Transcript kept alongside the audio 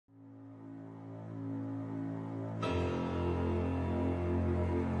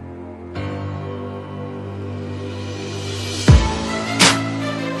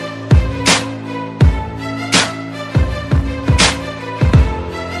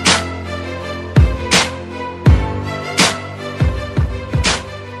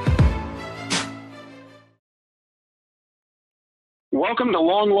Welcome to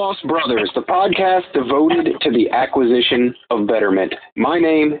Long Lost Brothers, the podcast devoted to the acquisition of betterment. My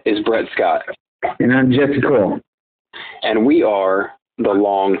name is Brett Scott. And I'm Jesse Cole. And we are the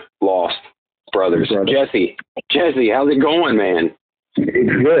Long Lost Brothers. Jesse, how's it going, man?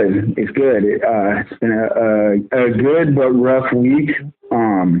 It's good. It's been a good but rough week.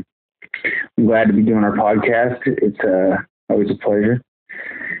 I'm glad to be doing our podcast. It's always a pleasure.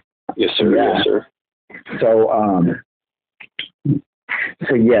 Yes, sir. Yeah. Yes, sir. So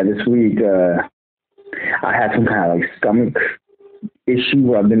this week I had some kind of like stomach issue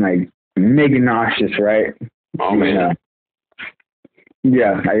where I've been like mega nauseous, right? Oh man.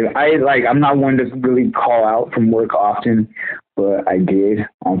 I'm not one to really call out from work often, but I did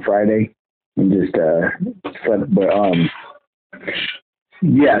on Friday and just slept. But so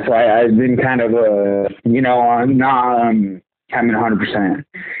I've been kind of I'm not having 100%,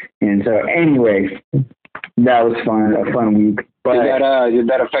 and so anyway, that was a fun week. But did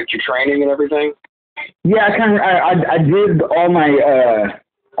that affect your training and everything? Yeah, I did all my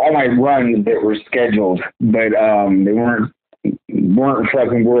runs that were scheduled, but they weren't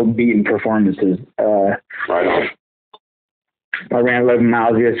fucking world beating performances. Right on. I ran 11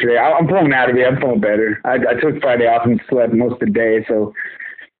 miles yesterday. I'm pulling out of it. I'm feeling better. I took Friday off and slept most of the day, so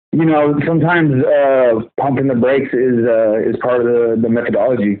sometimes pumping the brakes is part of the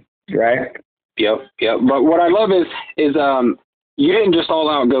methodology, right? Yep. But what I love is you didn't just all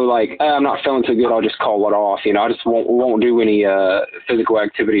out go like, I'm not feeling too good, I'll just call it off. I just won't do any physical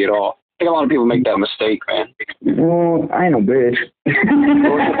activity at all. I think a lot of people make that mistake, man. Well, I ain't no bitch.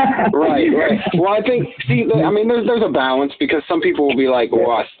 Right. Well, I think, there's a balance, because some people will be like,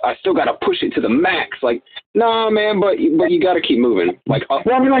 well, I still got to push it to the max. Like, nah, man, but you got to keep moving. Like, well,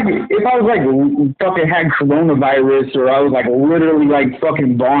 if I was like fucking had coronavirus, or I was like literally like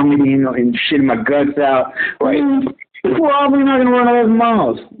fucking vomiting and shitting my guts out, right? Probably not gonna run 11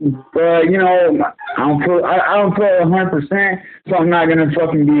 miles, but I don't feel 100%, so I'm not gonna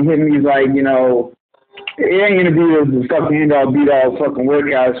fucking be hitting these like it ain't gonna be the fucking end all beat all fucking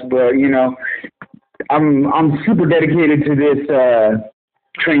workouts, but I'm super dedicated to this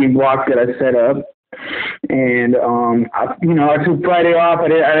training block that I set up, and I took Friday off. I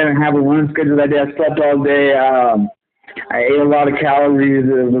didn't have a run schedule that day. I slept all day. I ate a lot of calories,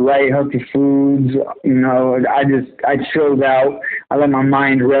 the right healthy foods. I chilled out. I let my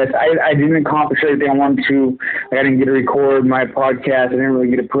mind rest. I didn't accomplish everything I wanted to. I didn't get to record my podcast. I didn't really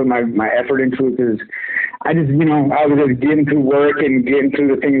get to put my effort into it, because I just, I was just getting through work and getting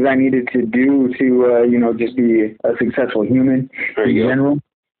through the things I needed to do to, just be a successful human in general.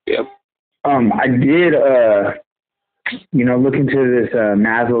 Yep. I did, look into this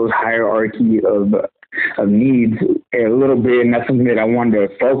Maslow's hierarchy of needs a little bit, and that's something that I wanted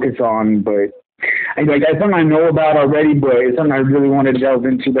to focus on, but that's something I know about already, but it's something I really want to delve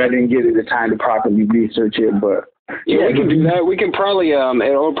into, but I didn't get the time to properly research it. But yeah, we can do that. We can probably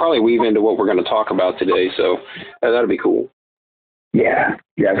it'll probably weave into what we're going to talk about today, so that'll be cool. Yeah.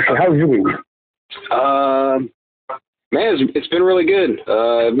 So how was your week? Man, it's been really good.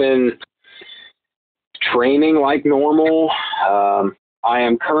 I've been training like normal. I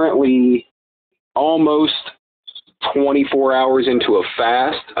am currently almost 24 hours into a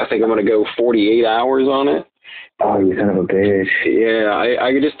fast. I think I'm going to go 48 hours on it. Oh, you son of a bitch. Yeah,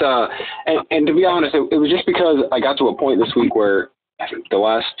 I just, and to be honest, it was just because I got to a point this week where the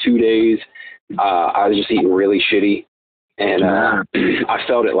last 2 days, I was just eating really shitty. And I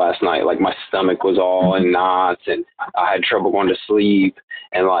felt it last night. Like, my stomach was all in knots, and I had trouble going to sleep.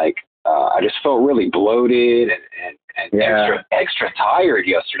 And, I just felt really bloated and extra tired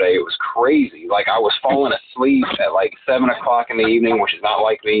yesterday. It was crazy. Like, I was falling asleep at 7 o'clock in the evening, which is not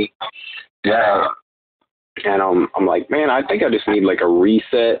like me. Yeah. And I'm like, man, I think I just need a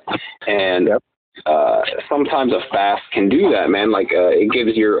reset. And sometimes a fast can do that, man. It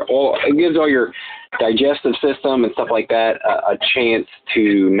gives all your digestive system and stuff like that a chance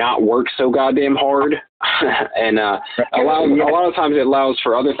to not work so goddamn hard. And a lot of times it allows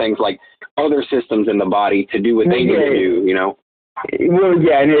for other things, like other systems in the body, to do what they need to do, Well,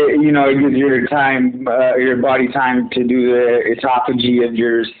 yeah, and it gives your body time to do the autophagy of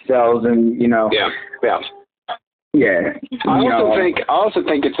your cells, and Yeah. I also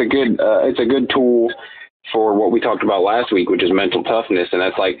think it's a good tool for what we talked about last week, which is mental toughness, and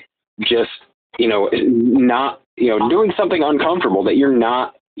that's not doing something uncomfortable that you're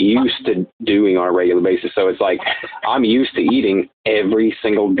not used to doing on a regular basis. So it's I'm used to eating every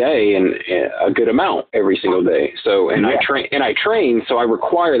single day, and a good amount every single day. So I train, so I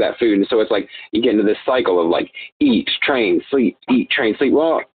require that food, and so it's you get into this cycle of eat, train, sleep, eat, train, sleep.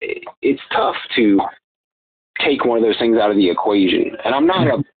 Well, it's tough to take one of those things out of the equation. And I'm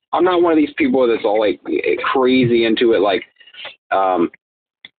not one of these people that's all like crazy into it, like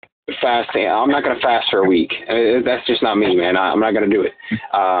fasting. I'm not going to fast for a week. That's just not me, man. I'm not going to do it.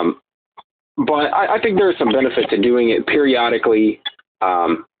 But I think there's some benefit to doing it periodically,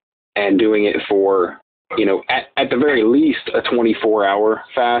 and doing it for, at the very least a 24-hour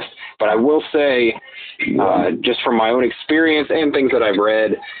fast. But I will say, just from my own experience and things that I've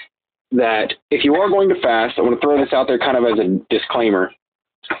read, that if you are going to fast, I want to throw this out there kind of as a disclaimer,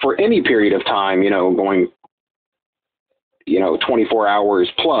 for any period of time, going 24 hours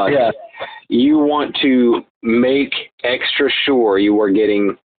plus, you want to make extra sure you are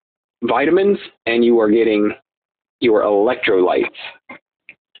getting vitamins and you are getting your electrolytes.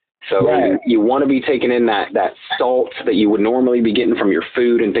 So you want to be taking in that salt that you would normally be getting from your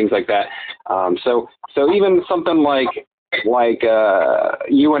food and things like that. So even something like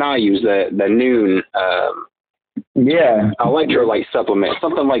you and I use the Noon electrolyte supplement,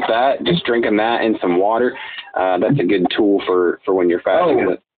 something like that, just drinking that and some water, that's a good tool for when you're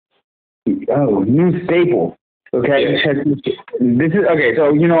fasting. New staple. Okay, this is okay.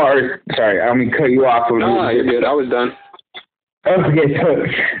 So sorry, I'm gonna cut you off. No, you're good. I was done. Okay, so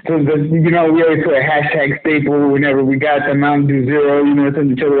we always put a hashtag staple whenever we got the Mountain Dew Zero.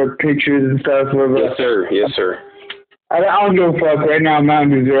 Send each other pictures and stuff. Yes, sir. I don't give a fuck. Right now,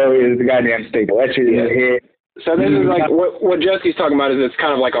 Mountain Dew Zero is the goddamn staple. That shit is a hit. So this is like what Jesse's talking about, is it's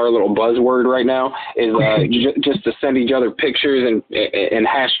kind of like our little buzzword right now, is just to send each other pictures and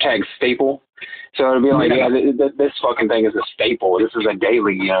hashtag staple. So it'll be like, this fucking thing is a staple. This is a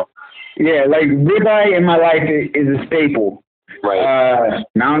daily, Yeah, like ribeye in my life is a staple. Right.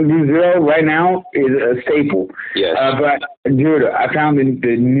 Mountain Dew Zero right now is a staple. Yes. But dude, I found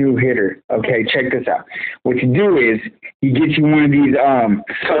the new hitter. Okay, check this out. What you do is you get you one of these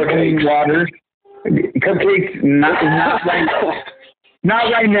sparkling water cupcakes. Not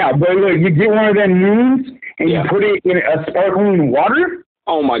right now. But look, you get one of them Noons and you put it in a sparkling water.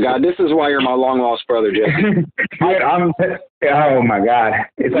 Oh my God! This is why you're my long lost brother, Jesse. Oh my God!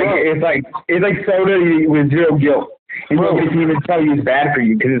 It's like soda with zero guilt. And nobody can even tell you it's bad for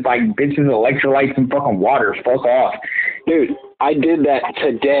you because it's like bitches, electrolytes, and fucking water. Fuck off. Dude, I did that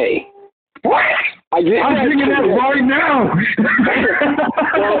today. What? I'm drinking that right now.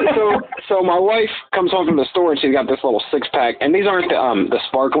 So my wife comes home from the store and she's got this little 6-pack, and these aren't the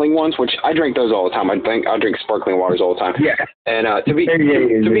sparkling ones, which I drink those all the time. I drink sparkling waters all the time. Yeah. And to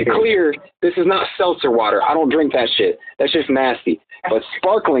be clear, this is not seltzer water. I don't drink that shit. That's just nasty. But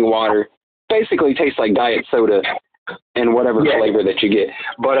sparkling water basically tastes like diet soda and whatever flavor that you get.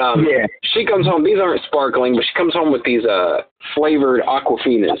 But she comes home, these aren't sparkling, but she comes home with these flavored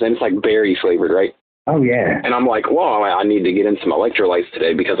Aquafinas, and it's like berry flavored, right? Oh, yeah. And I'm like, well, I need to get in some electrolytes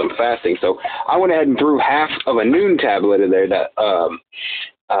today because I'm fasting. So I went ahead and threw half of a Noon tablet in there, that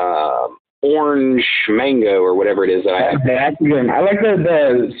orange mango or whatever it is that I have. That's good. I like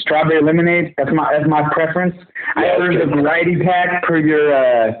the strawberry lemonade. That's my preference. I ordered the variety pack per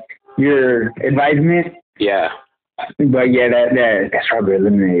your advisement. Yeah. But that strawberry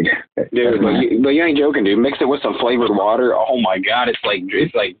lemonade. Dude, but you ain't joking, dude. Mix it with some flavored water. Oh my God, it's like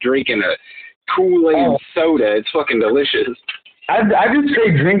drinking a Kool-Aid soda. It's fucking delicious. I just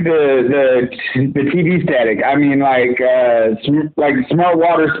straight drink the TV static. I mean, like smart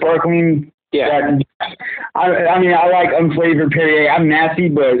water, sparkling. Yeah. I mean, I like unflavored Perrier. I'm nasty,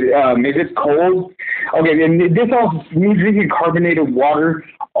 but if it's cold, okay. And this all, me drinking carbonated water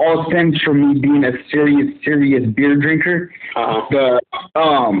all stems from me being a serious beer drinker.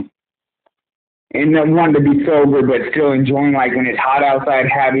 And not wanting to be sober, but still enjoying, like, when it's hot outside,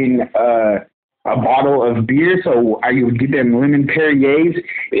 having a bottle of beer. So I would get them lemon Perriers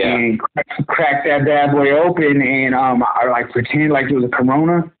and crack that bad boy open, and I like pretend like it was a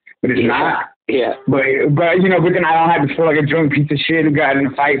Corona, but it's not. Yeah. But but then I don't have to feel like a drunk piece of shit who got in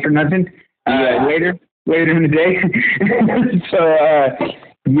a fight for nothing later in the day. So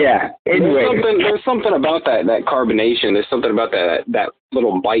anyway, there's something about that carbonation. There's something about that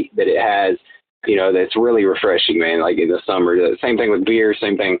little bite that it has, that's really refreshing, man. Like in the summer, the same thing with beer,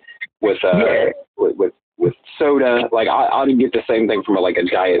 same thing with with soda. Like I'll get the same thing from a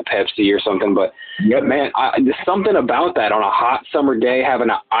Diet Pepsi or something. But man, there's something about that on a hot summer day, having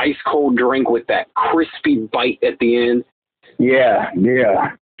an ice cold drink with that crispy bite at the end. Yeah.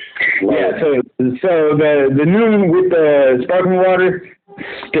 So the Noon with the sparkling water,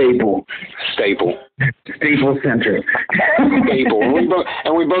 staple center. Staple.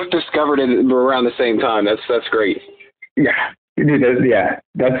 And we both discovered it around the same time. That's great. Yeah. Dude,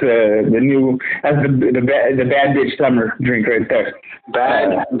 that's the new, that's the bad bitch summer drink right there.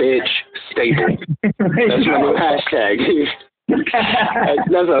 Bad bitch staple. That's my new hashtag.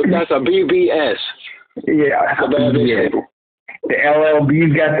 That's a BBS. Yeah. The bad bitch staple. The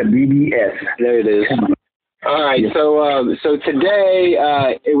LLB's got the BBS. There it is. All right, so today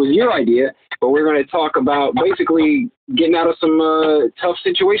it was your idea, but we're going to talk about basically getting out of some tough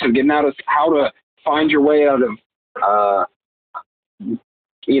situations, getting out of how to find your way out of,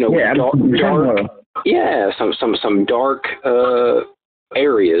 some dark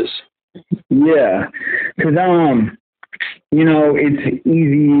areas. Yeah, because it's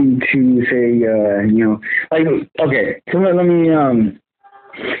easy to say, like, okay, so let me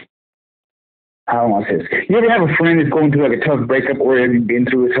I don't want to say this. You ever have a friend that's going through like a tough breakup, or have you been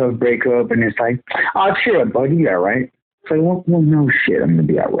through a tough breakup, and it's like, oh, cheer up, buddy, you all right? It's like, well, no shit, I'm gonna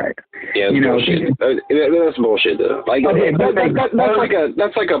be all right. Yeah, bullshit. That's bullshit, though. Like, okay,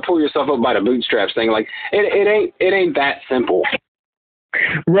 that's like a pull yourself up by the bootstraps thing. Like, it ain't that simple.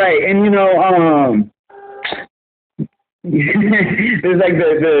 Right, and there's like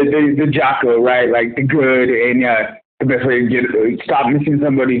the Jocko, right? Like the good, and the best way to stop missing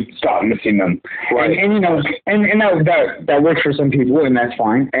somebody, stop missing them. Right. And that works for some people, and that's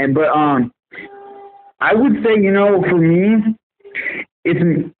fine. But I would say, for me,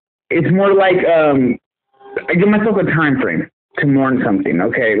 it's more like I give myself a time frame to mourn something.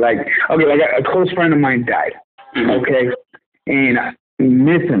 Okay, like a close friend of mine died. Mm-hmm. Okay, and I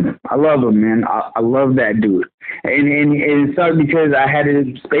miss him. I love him, man. I love that dude. And it sucked because I had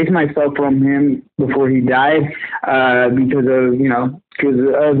to space myself from him before he died, because of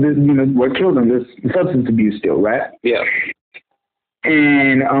what killed him, this substance abuse still, right? Yeah.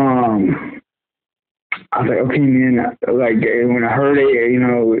 And I was like, okay, man, like when I heard it,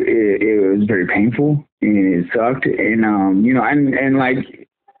 it was very painful and it sucked. And and like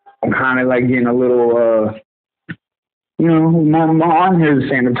I'm kind of like getting a little my arm here is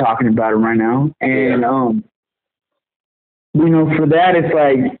saying I'm talking about it right now. And for that, it's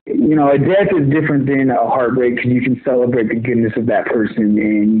like, a death is different than a heartbreak, because you can celebrate the goodness of that person,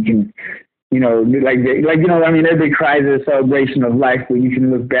 and you can, everybody cries at a celebration of life, but you can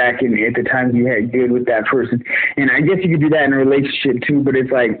look back and at the times you had good with that person. And I guess you could do that in a relationship too, but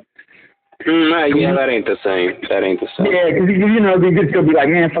it's like, yeah, that ain't the same. Yeah, because they could still be like,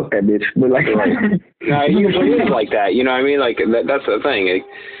 man, fuck that bitch. But like, no, it usually is like that. You know what I mean? Like that's the thing.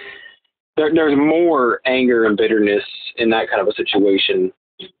 There's more anger and bitterness in that kind of a situation.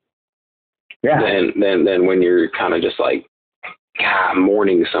 Yeah. Than when you're kind of just like, God,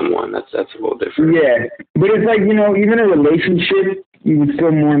 mourning someone. That's a little different. Yeah, but it's like, even a relationship, you would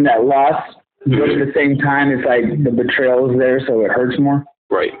still mourn that loss, but at the same time, it's like the betrayal is there, so it hurts more.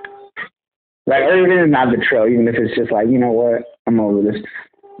 Right. Like, or even not betrayal, even if it's just like, you know what, I'm over this,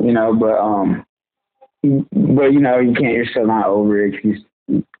 but you can't, you're still not over it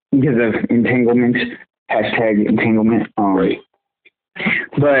because of entanglement, #entanglement. Right.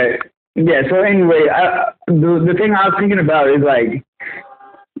 But yeah, so anyway, the thing I was thinking about is like,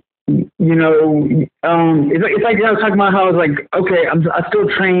 it's like I was talking about how I was like, okay, I'm still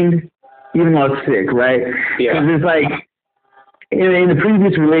trained even though I was sick, right? Yeah. Because it's like, in the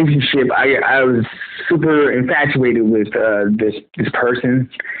previous relationship, I was super infatuated with this person,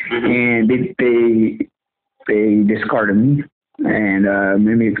 mm-hmm. and they discarded me, and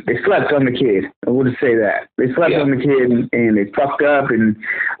maybe they slept on the kid. I would say that they slept on the kid, and they fucked up, and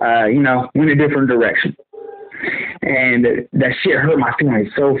went a different direction. And that shit hurt my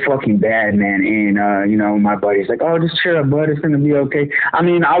feelings so fucking bad, man. And my buddy's like, "Oh, just cheer up, bud. It's gonna be okay." I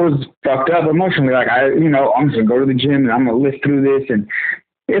mean, I was fucked up emotionally. Like, I'm just gonna go to the gym and I'm gonna lift through this. And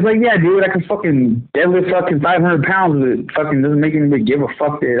it's like, yeah, dude, I can fucking deadlift fucking 500 pounds. It fucking doesn't make anybody give a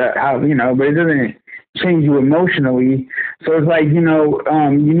fuck that but it doesn't change you emotionally. So it's like, you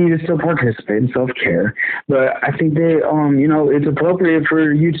need to still participate in self-care. But I think that it's appropriate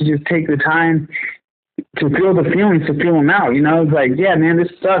for you to just take the time to feel the feelings, to feel them out. It's like, yeah, man, this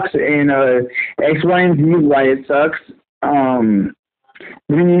sucks, and explain to you why it sucks. Then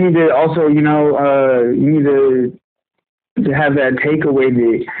you need to also, you need to have that takeaway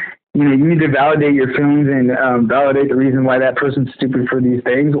that, you need to validate your feelings and validate the reason why that person's stupid for these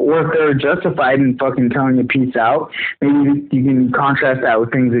things, or if they're justified in fucking telling you peace out, maybe you can contrast that with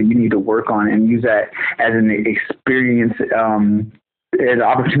things that you need to work on and use that as an experience, an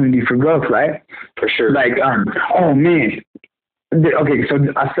opportunity for growth, right? For sure. Like, oh man. Okay, so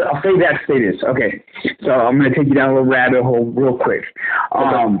I'll say that, say this. Okay, so I'm gonna take you down a little rabbit hole real quick.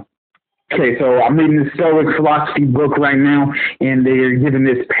 Okay, so I'm reading the Stoic philosophy book right now, and they're giving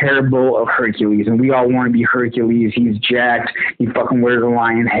this parable of Hercules, and we all want to be Hercules. He's jacked. He fucking wears a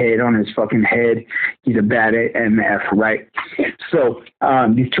lion head on his fucking head. He's a bad MF, right? So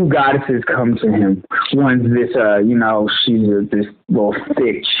these two goddesses come to him. One's this, she's this little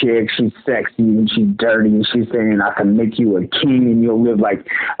thick chick. She's sexy and she's dirty, and she's saying, I can make you a king, and you'll live like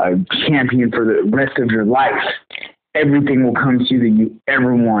a champion for the rest of your life. Everything will come to you that you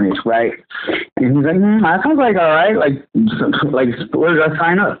ever wanted, right? And he's like, that sounds like all right. Like where did I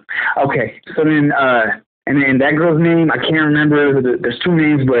sign up? Okay, so then, and then that girl's name, I can't remember. There's two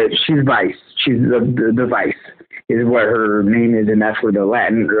names, but she's Vice. She's the Vice is what her name is, and that's where the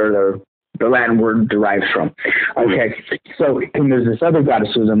Latin or the Latin word derives from. Okay, so and there's this other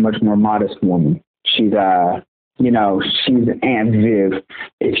goddess who's a much more modest woman. She's she's Aunt Viv,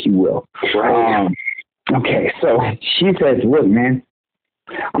 if you will. Right. Okay, so she says, look, man,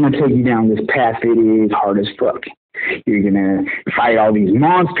 I'm going to take you down this path. It is hard as fuck. You're going to fight all these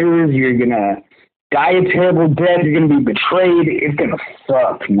monsters. You're going to die a terrible death. You're going to be betrayed. It's going to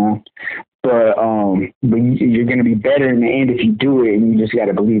suck, But you're going to be better in the end if you do it, and you just got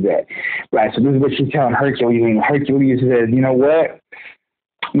to believe that. Right, so this is what she's telling Hercules, and Hercules says, you know what?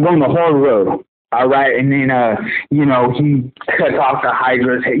 I'm going the hard road. All right, and then, he cuts off the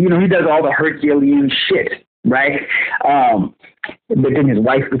Hydra's head. He does all the Herculean shit, right? But then his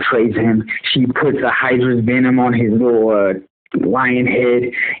wife betrays him. She puts the Hydra's venom on his little lion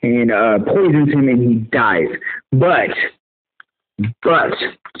head and poisons him, and he dies. But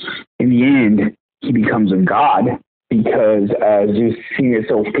in the end, he becomes a god because Zeus seen it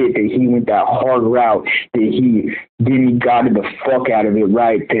so fit that he went that hard route that he godded the fuck out of it,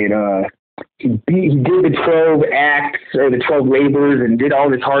 right? That he did the 12 acts or the 12 labors and did all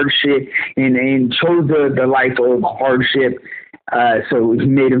this hard shit and chose the life of hardship. So he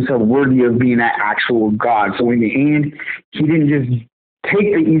made himself worthy of being that actual god. So in the end, he didn't just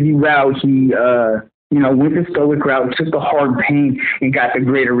take the easy route. He, went the stoic route, took the hard pain, and got the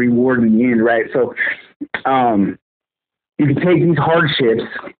greater reward in the end, right? So you can take these hardships,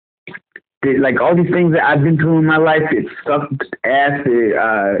 like all these things that I've been through in my life that sucked ass,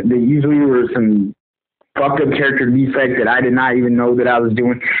 that usually were some fucked up character defect that I did not even know that I was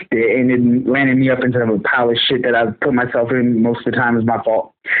doing, that ended landing me up into a pile of shit that I put myself in most of the time is my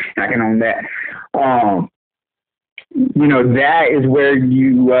fault. And I can own that. That is where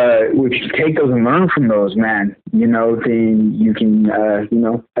you, if you take those and learn from those, man, then you can,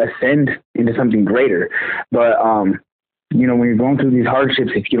 ascend into something greater. But, when you're going through these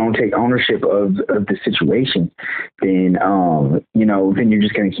hardships, if you don't take ownership of the situation, then, then you're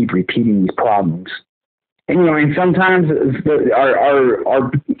just going to keep repeating these problems. And, and sometimes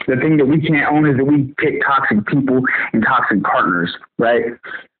the thing that we can't own is that we pick toxic people and toxic partners, right?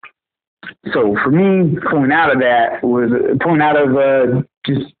 So for me, pulling out of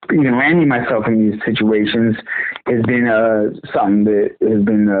just even landing myself in these situations has been something that has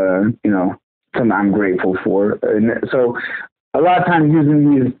been, something I'm grateful for. And so a lot of times using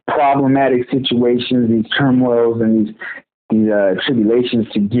these problematic situations, these turmoils and these tribulations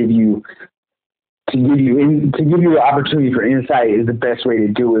to give you the opportunity for insight is the best way to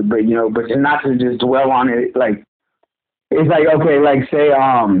do it. But, but not to just dwell on it. Like, it's like, okay, like say,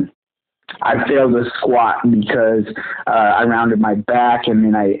 I failed a squat because I rounded my back and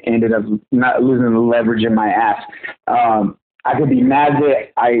then I ended up not losing the leverage in my ass. I could be mad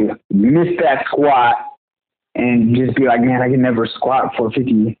that I missed that squat and just be like, man, I can never squat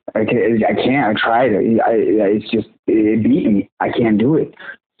 450. I can't. I tried it. It beat me. I can't do it.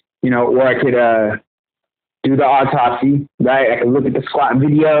 Or I could do the autopsy, right? I could look at the squat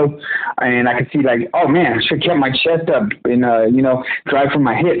video and I could see like, oh man, I should kept my chest up and, drive from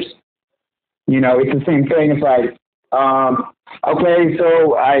my hips. It's the same thing. It's like, okay,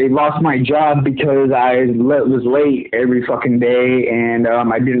 so I lost my job because I was late every fucking day and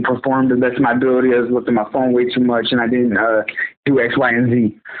I didn't perform to the best of my ability. I was looking at my phone way too much and I didn't do X, Y, and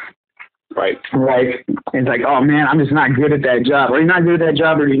Z. Right. It's like, oh man, I'm just not good at that job. Are you not good at that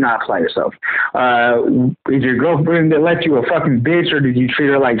job or do you not apply yourself? Is your girlfriend that left you a fucking bitch or did you treat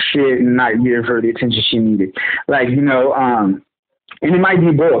her like shit and not give her the attention she needed? Like, and it might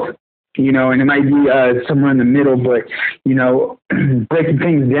be both. And it might be somewhere in the middle, but, breaking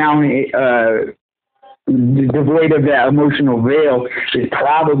things down, devoid of that emotional veil is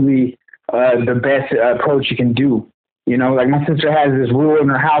probably the best approach you can do. Like my sister has this rule in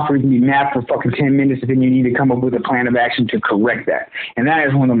her house where you can be mad for fucking 10 minutes and then you need to come up with a plan of action to correct that. And that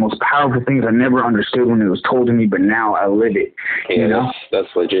is one of the most powerful things I never understood when it was told to me, but now I live it. Yeah, that's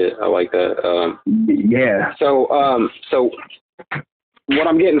legit. I like that. Yeah. So what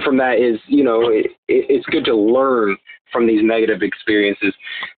I'm getting from that is, you know, it's good to learn from these negative experiences.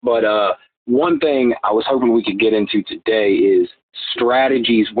 But one thing I was hoping we could get into today is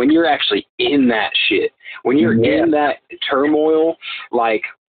strategies when you're actually in that shit, when you're in that turmoil. Like,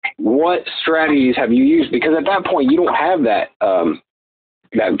 what strategies have you used? Because at that point, you don't have that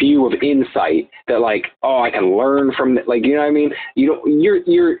that view of insight that, like, oh, I can learn from it. Like, you know what I mean? You don't.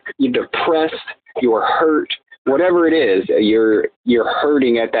 You're depressed. You're hurt. Whatever it is, you're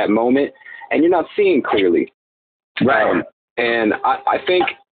hurting at that moment, and you're not seeing clearly. Right. And I think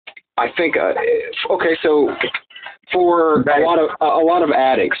okay, so for a lot of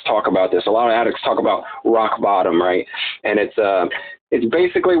addicts talk about this. A lot of addicts talk about rock bottom, right? And it's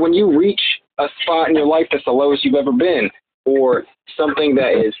basically when you reach a spot in your life that's the lowest you've ever been, or something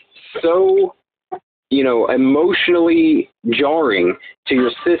that is so, you know, emotionally jarring to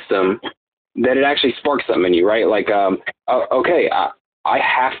your system that it actually sparks something in you, right? Like, okay, I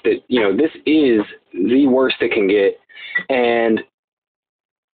have to, you know, this is the worst it can get, and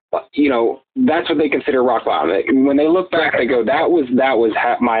you know, that's what they consider rock bottom. When they look back, they go, that was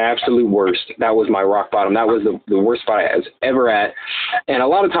my absolute worst. That was my rock bottom. That was the worst spot I was ever at. And a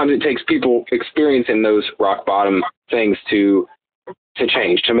lot of times it takes people experiencing those rock bottom things to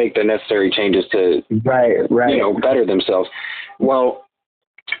change, to make the necessary changes to, you know, better themselves. Well,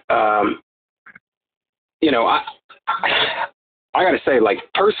 you know, I got to say, like,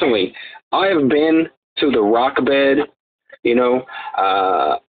 personally, I have been to the rock bed, you know,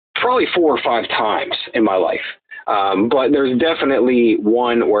 probably 4 or 5 times in my life. But there's definitely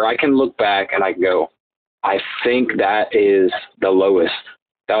one where I can look back and I go, I think that is the lowest.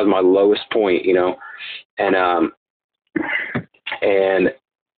 That was my lowest point, you know? And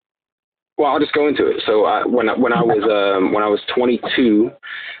well, I'll just go into it. So when I was 22,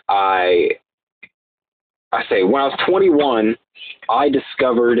 when I was 21, I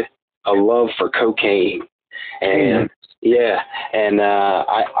discovered a love for cocaine. And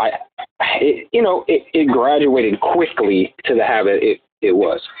it graduated quickly to the habit it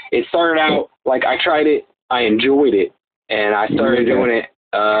was. It started out like I tried it, I enjoyed it, and I started doing it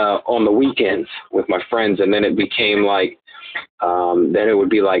on the weekends with my friends, and then it became like then it would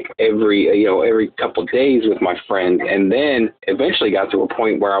be like every couple of days with my friends, and then eventually got to a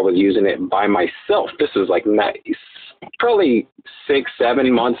point where I was using it by myself. This was like probably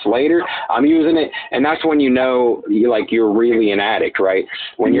 6-7 months later, I'm using it, and that's when you know you're really an addict, right?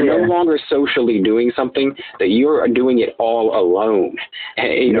 When you're no longer socially doing something, that you're doing it all alone,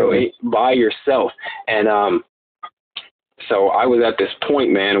 you know, by yourself. And so I was at this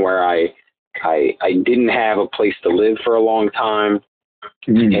point, man, where I didn't have a place to live for a long time,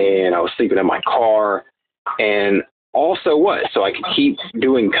 and I was sleeping in my car, and also so I could keep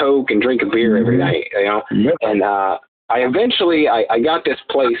doing coke and drinking beer every night, you know, and I eventually got this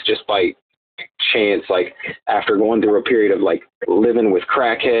place just by chance, like after going through a period of like living with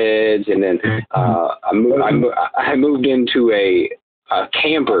crackheads, and then I moved into a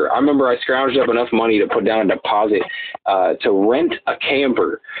camper. I remember I scrounged up enough money to put down a deposit to rent a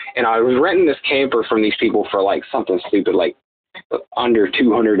camper, and I was renting this camper from these people for like something stupid, like under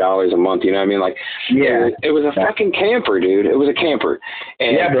 $200 a month. You know what I mean? Like, it was a fucking camper, dude. It was a camper,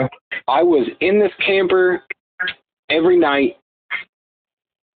 and I was in this camper every night,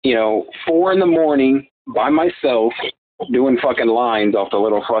 you know, 4 a.m. by myself, doing fucking lines off the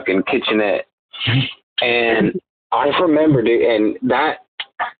little fucking kitchenette. And I remembered it, and that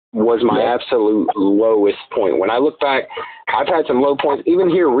was my absolute lowest point. When I look back, I've had some low points. Even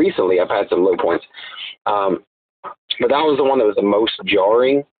here recently, I've had some low points. But that was the one that was the most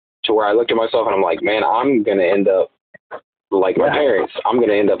jarring, to where I looked at myself and I'm like, man, I'm going to end up like my parents. I'm going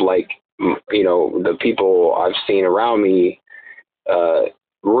to end up like, you know, the people I've seen around me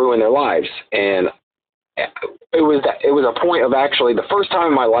ruin their lives. And it was a point of actually the first time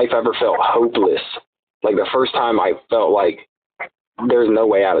in my life I ever felt hopeless. Like the first time I felt like there's no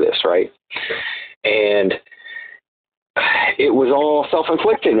way out of this, right? And it was all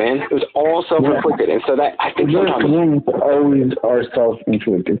self-inflicted, man. It was all self-inflicted. And so that, I think sometimes always are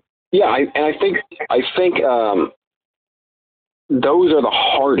self-inflicted. Yeah, I think those are the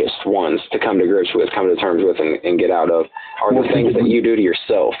hardest ones to come to grips with, come to terms with, and get out of, are the things that you do to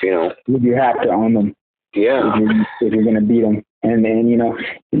yourself, you know. You have to own them. Yeah. If you're going to beat them. And then, you know,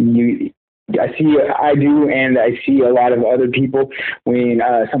 I do, and I see a lot of other people when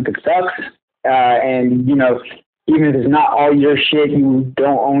something sucks, and, you know, even if it's not all your shit, if you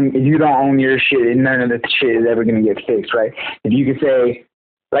don't own your shit, and none of the shit is ever going to get fixed, right? If you could say,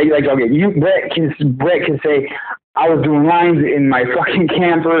 like okay, Brett can say, I was doing lines in my fucking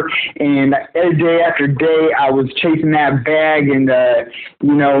camper, and every day after day, I was chasing that bag, and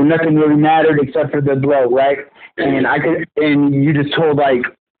you know, nothing really mattered except for the blow, right? And you just told like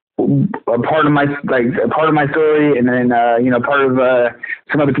a part of my story, and then you know, part of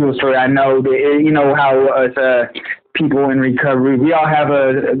some other people's story. I know that, you know, how us people in recovery, we all have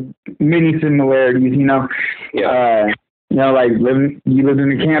many similarities, you know. Yeah. You know, like you lived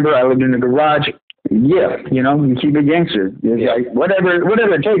in a camper, I lived in a garage. Yeah, you know, you keep it gangster. It's like whatever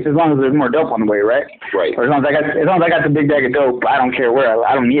it takes, as long as there's more dope on the way, right? Right. Or as long as I got the big bag of dope, I don't care where.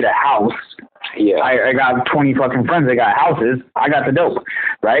 I don't need a house. Yeah. I got 20 fucking friends that got houses. I got the dope,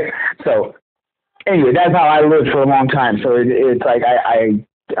 right? So anyway, that's how I lived for a long time. So it's like I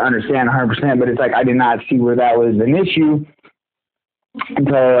understand 100%, but it's like I did not see where that was an issue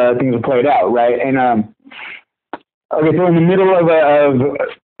until things were played out, right? And okay, so in the middle of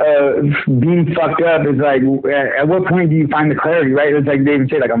being fucked up, is like, at what point do you find the clarity, right? It's like they even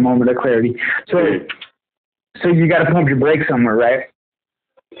say, like, a moment of clarity. So you got to pump your brakes somewhere, right?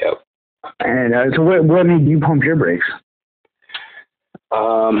 Yep. And so what made you pump your brakes?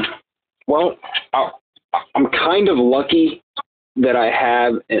 Well, I'm kind of lucky that I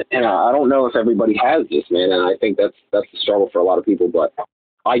have, and I don't know if everybody has this, man, and I think that's the struggle for a lot of people, but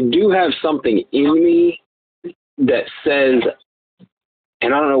I do have something in me that says,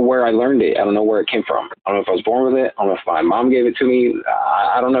 and I don't know where I learned it. I don't know where it came from. I don't know if I was born with it. I don't know if my mom gave it to me.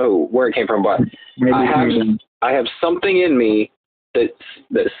 I don't know where it came from, but I have something in me that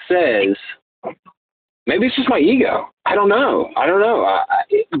says, maybe it's just my ego. I don't know.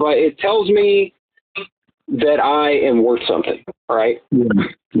 But it tells me that I am worth something, right?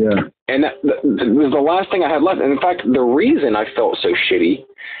 Yeah. And that was the last thing I had left. And in fact, the reason I felt so shitty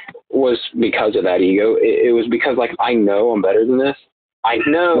was because of that ego. It was because, like, I know I'm better than this. I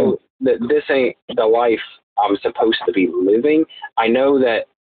know that this ain't the life I'm supposed to be living. I know that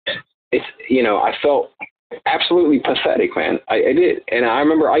it's, you know, I felt absolutely pathetic, man. I did. And I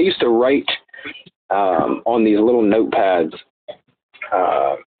remember I used to write on these little notepads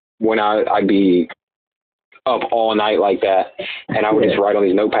when I'd be up all night like that, and I would just write on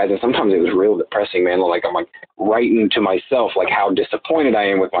these notepads, and sometimes it was real depressing, man. Like, I'm like writing to myself, like how disappointed I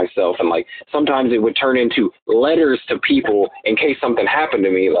am with myself, and like sometimes it would turn into letters to people in case something happened to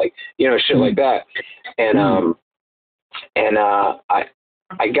me, like, you know, shit like that. And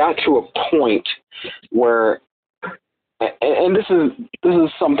I got to a point where, and this is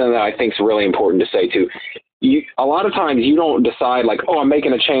something that I think is really important to say too. A lot of times you don't decide like, oh, I'm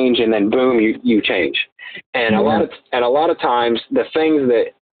making a change, and then boom, you change. And a lot of times the things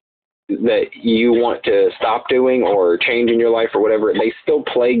that you want to stop doing or change in your life or whatever, they still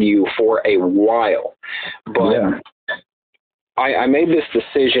plague you for a while. But I made this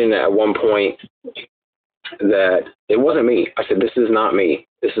decision at one point that it wasn't me. I said, this is not me.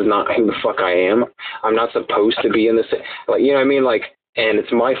 This is not who the fuck I am. I'm not supposed to be in this. Like, you know what I mean? Like, and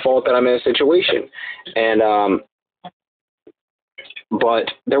it's my fault that I'm in a situation. And,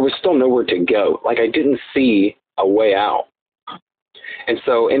 but there was still nowhere to go. Like, I didn't see a way out. And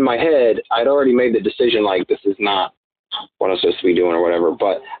so in my head, I'd already made the decision, like, this is not what I'm supposed to be doing or whatever,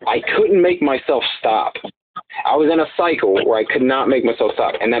 but I couldn't make myself stop. I was in a cycle where I could not make myself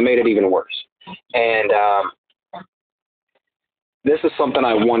stop, and that made it even worse. And this is something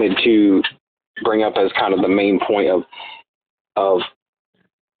I wanted to bring up as kind of the main point of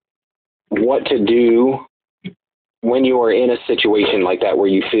what to do when you are in a situation like that where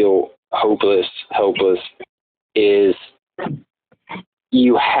you feel hopeless, helpless, is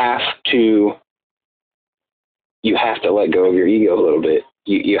you have to let go of your ego a little bit.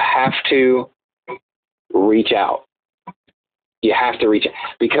 You have to reach out. You have to reach out,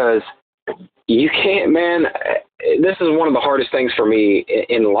 because you can't, man. This is one of the hardest things for me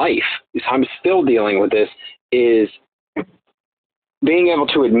in life. I'm still dealing with this, is being able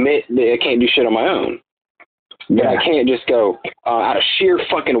to admit that I can't do shit on my own. That I can't just go out of sheer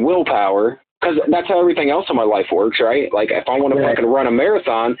fucking willpower, because that's how everything else in my life works, right? Like, if I want to fucking run a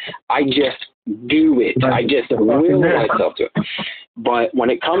marathon, I just do it. I just will myself to it. But when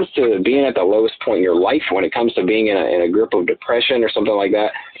it comes to being at the lowest point in your life, when it comes to being in a grip of depression or something like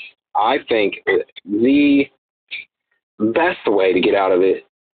that, I think the best way to get out of it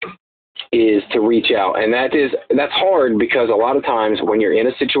is to reach out. And that's hard, because a lot of times when you're in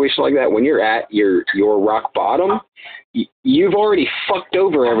a situation like that, when you're at your rock bottom, you've already fucked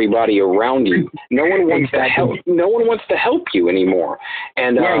over everybody around you. No one wants to help. No one wants to help you anymore.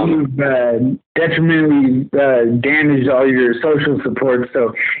 And you've detrimentally damaged all your social support.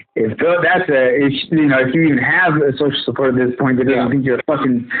 So if if you even have a social support at this point that doesn't think you're a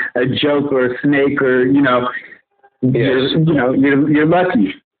fucking a joke or a snake, or you're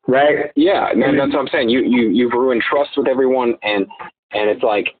lucky, right? Yeah, man, that's what I'm saying. You've ruined trust with everyone, and it's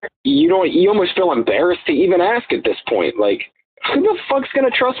like you almost feel embarrassed to even ask at this point. Like, who the fuck's gonna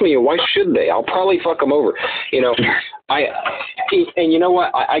trust me? Why should they? I'll probably fuck them over. And you know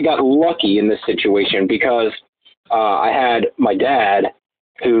what? I got lucky in this situation because I had my dad,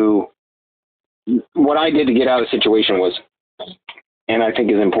 who, what I did to get out of the situation was, and I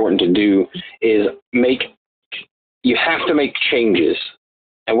think is important to do, is you have to make changes,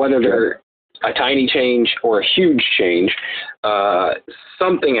 and whether they're a tiny change or a huge change,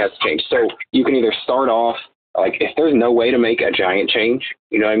 something has changed. So you can either start off, like, if there's no way to make a giant change,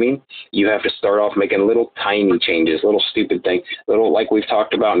 you know what I mean? You have to start off making little tiny changes, little stupid things, little, like we've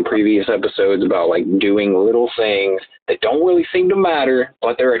talked about in previous episodes about, like, doing little things that don't really seem to matter,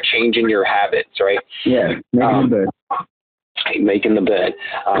 but they're a change in your habits, right? Yeah, making the bed.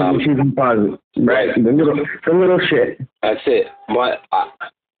 Making the bed. Right. The little shit. That's it. But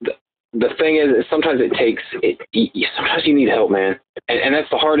the thing is sometimes it takes, sometimes you need help, man. And that's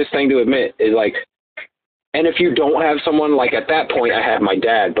the hardest thing to admit is, like, and if you don't have someone, like at that point I had my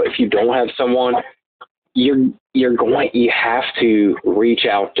dad, but if you don't have someone, you have to reach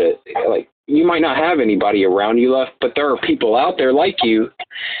out to, like, you might not have anybody around you left, but there are people out there like you,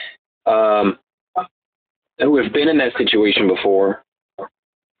 who have been in that situation before,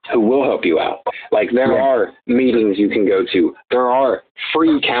 who will help you out. Like, there are meetings you can go to. There are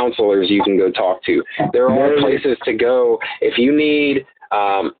free counselors you can go talk to. There are places to go if you need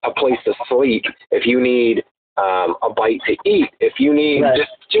a place to sleep, if you need a bite to eat, if you need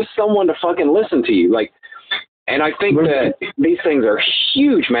just someone to fucking listen to you. Like, and I think that these things are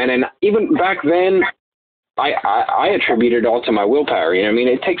huge, man. And even back then, I attribute it all to my willpower. You know what I mean?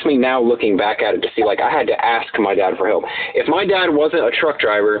 It takes me now looking back at it to see, like, I had to ask my dad for help. If my dad wasn't a truck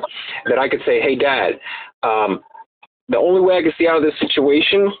driver, that I could say, hey, Dad, the only way I can see out of this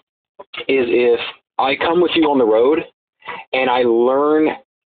situation is if I come with you on the road and I learn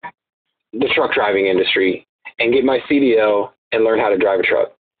the truck driving industry and get my CDL and learn how to drive a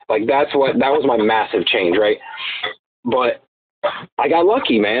truck. Like, that was my massive change, right? But I got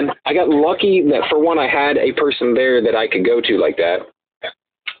lucky, man. I got lucky that, for one, I had a person there that I could go to like that.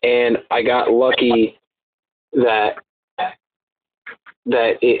 And I got lucky that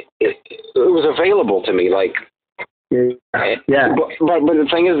it was available to me. Like, yeah. But the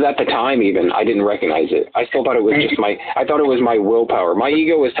thing is, at the time, even, I didn't recognize it. I still thought it was just I thought it was my willpower. My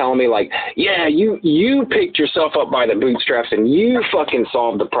ego was telling me, like, yeah, you picked yourself up by the bootstraps and you fucking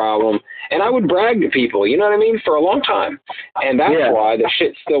solved the problem. And I would brag to people, you know what I mean, for a long time. And that's why the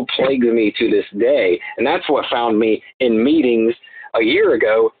shit still plagues me to this day. And that's what found me in meetings a year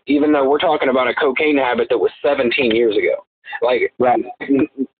ago, even though we're talking about a cocaine habit that was 17 years ago. Like,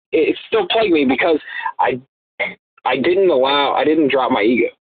 it still plagued me because I didn't drop my ego.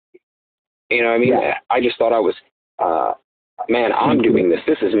 You know what I mean? Yeah. I just thought I was, man, I'm doing this.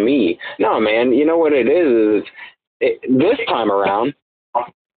 This is me. No, man, you know what it is? This time around,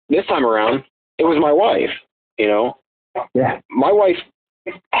 it was my wife, you know? Yeah. My wife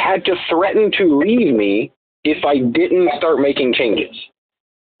had to threaten to leave me if I didn't start making changes.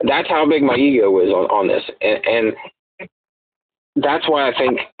 That's how big my ego is on this. And that's why I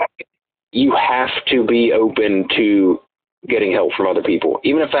think you have to be open to getting help from other people,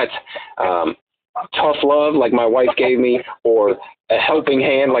 even if that's tough love like my wife gave me, or a helping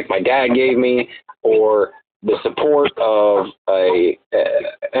hand like my dad gave me, or the support of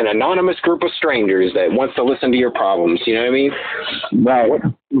an anonymous group of strangers that wants to listen to your problems. You know what I mean? Right.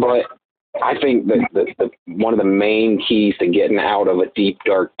 But I think that the one of the main keys to getting out of a deep,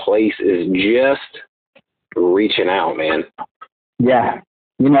 dark place is just reaching out, man. Yeah.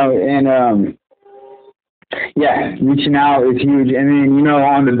 You know, and reaching out is huge. And then, you know,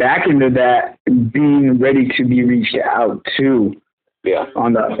 on the back end of that, being ready to be reached out to. Yeah.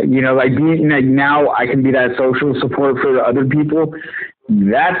 On the, you know, like, being like, now I can be that social support for other people.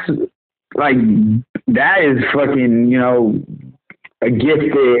 That's like, that is fucking, you know, a gift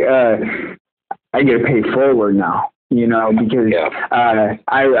that I get to pay forward now. You know, because I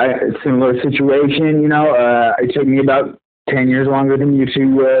similar situation. You know, it took me about 10 years longer than you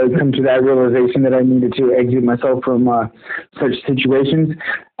to come to that realization that I needed to exit myself from such situations.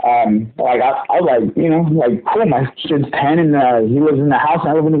 Like, I was like, you know, like, cool, my kid's 10 and he lives in the house and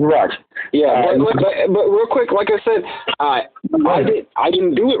I live in the garage. Yeah, but real quick, like I said, I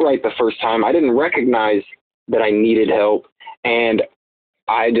didn't do it right the first time. I didn't recognize that I needed help, and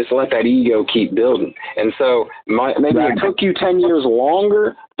I just let that ego keep building. And so maybe it took you 10 years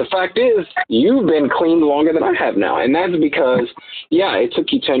longer. The fact is, you've been clean longer than I have now. And that's because, it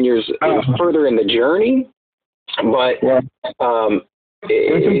took you 10 years further in the journey But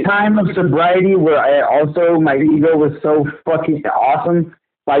there's some time of sobriety where my ego was so fucking awesome.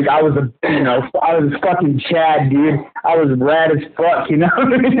 Like I was I was fucking Chad, dude. I was rad as fuck, you know.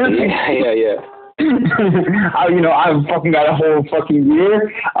 Yeah. I fucking got a whole fucking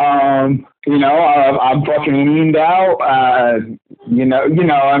year. I'm fucking leaned out. I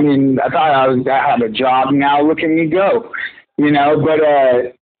thought I had a job. Now look at me go. But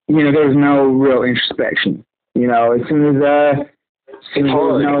there was no real introspection. As soon as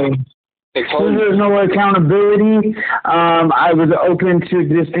there's no accountability, I was open to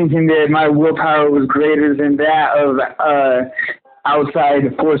just thinking that my willpower was greater than that of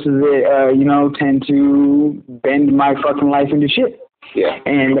outside forces that tend to bend my fucking life into shit. Yeah.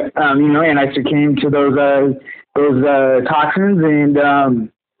 And and I succumbed to those toxins and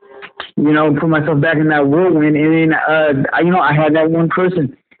put myself back in that whirlwind. And then I had that one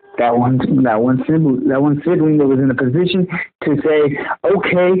person, that one sibling that was in a position to say,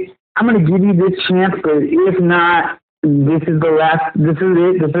 okay, I'm going to give you this chance, but if not, this is the last. This is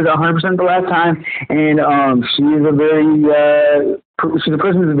it. This is 100% the last time. And she's a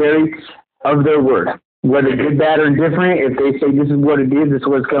person who's very of their word, whether good, bad, or indifferent. If they say this is what it is, this is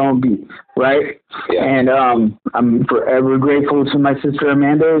what it's going to be, right? Yeah. And I'm forever grateful to my sister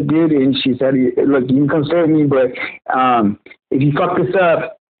Amanda, dude. And she said, look, you can come stay with me, but if you fuck this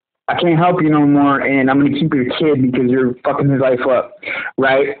up, I can't help you no more, and I'm going to keep your kid because you're fucking his life up,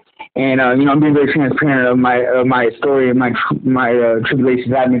 right? And I'm being very transparent of my story and my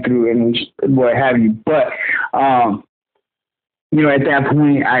tribulations I've been through and what have you. But at that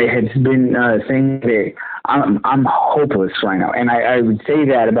point, I had been saying that I'm hopeless right now, and I would say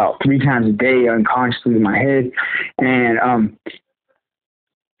that about 3 times a day unconsciously in my head. And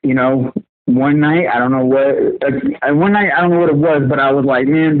one night I don't know what it was, but I was like,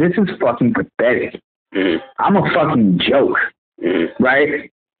 man, this is fucking pathetic. Mm-hmm. I'm a fucking joke, right?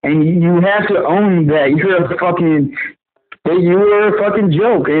 And you have to own that you're a fucking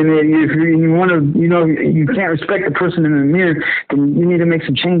joke. And if you want to, you can't respect the person in the mirror, then you need to make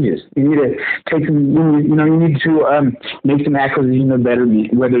some changes. You need to take some, you need to make some acquisition of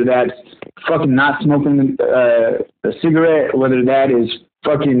betterment, whether that's fucking not smoking a cigarette, whether that is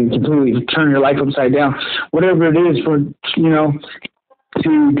fucking completely turn your life upside down, whatever it is for,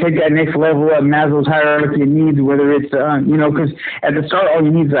 to take that next level up Maslow's hierarchy of needs, whether it's, because at the start, all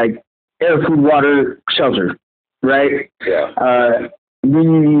you need is like air, food, water, shelter, right? Yeah. Then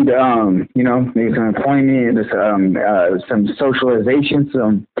you need, maybe some employment, some socialization,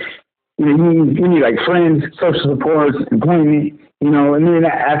 you need like friends, social support, employment, and then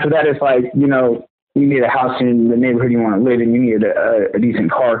after that, it's like, you need a house in the neighborhood you want to live in, you need a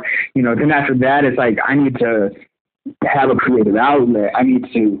decent car, then after that, it's like, I need to have a creative outlet. I need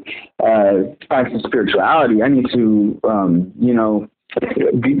to find some spirituality. I need to, some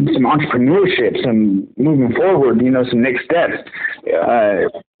entrepreneurship, some moving forward, some next steps. Yeah.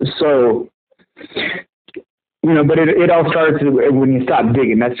 But it all starts when you stop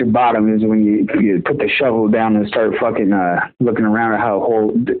digging. That's your bottom, is when you put the shovel down and start fucking looking around at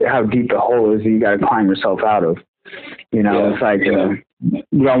how deep the hole is that you got to climb yourself out of. It's like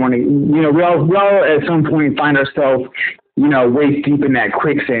we all want to, we all at some point find ourselves, waist deep in that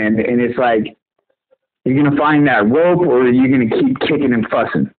quicksand, and it's like, you're going to find that rope, or are you going to keep kicking and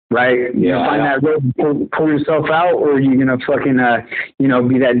fussing, right? You're going to find that rope and pull yourself out, or are you going to fucking,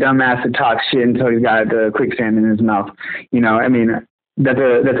 be that dumbass that talks shit until he's got the quicksand in his mouth? That's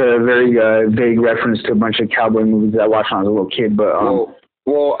a very vague reference to a bunch of cowboy movies that I watched when I was a little kid, but...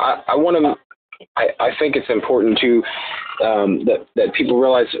 I think it's important to that people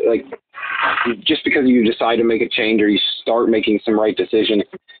realize, like, just because you decide to make a change or you start making some right decisions,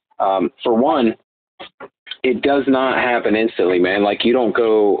 for one, it does not happen instantly, man. Like, you don't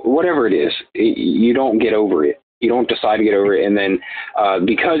go, whatever it is, you don't get over it. You don't decide to get over it, and then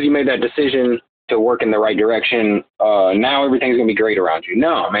because you made that decision to work in the right direction, now everything's gonna be great around you.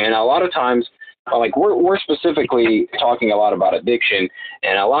 No, man. A lot of times, like, we're specifically talking a lot about addiction,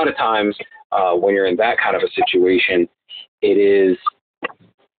 and a lot of times when you're in that kind of a situation, it's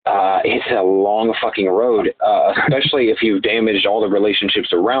a long fucking road, especially if you've damaged all the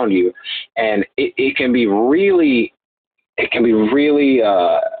relationships around you, and it can be really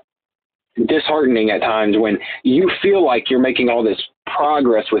disheartening at times when you feel like you're making all this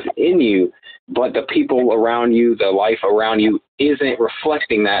progress within you, but the people around you, the life around you, isn't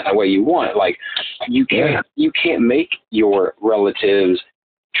reflecting that the way you want. Like, you can't make your relatives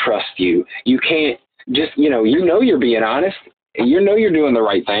trust you. You can't just, you're being honest. You're doing the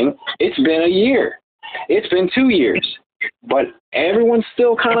right thing. It's been a year. It's been 2 years. But everyone's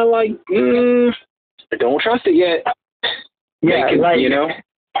still kind of like, don't trust it yet. Yeah, can, like, you know.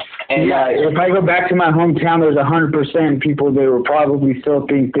 And if I go back to my hometown, there's 100% people that will probably still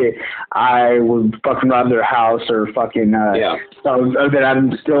think that I would fucking rob their house or fucking or that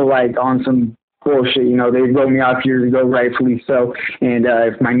I'm still like on some bullshit. You know, they wrote me off years ago, rightfully so. And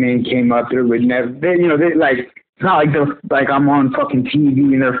if my name came up, there would never. They like. It's not like they're like I'm on fucking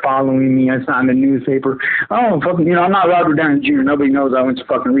TV and they're following me. It's not in the newspaper. Oh, fucking, I'm not Robert Downey Jr. Nobody knows I went to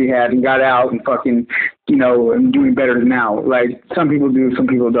fucking rehab and got out and fucking, I'm doing better than now. Like, some people do, some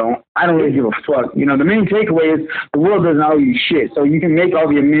people don't. I don't really give a fuck. The main takeaway is the world doesn't owe you shit. So you can make all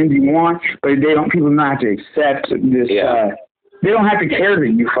the amends you want, but people don't have to accept this. They don't have to care that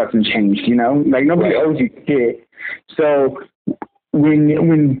you fucking changed, Like, nobody owes you shit. So when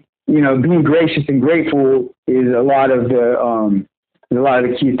being gracious and grateful is a lot of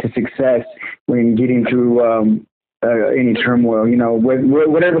the keys to success when getting through any turmoil.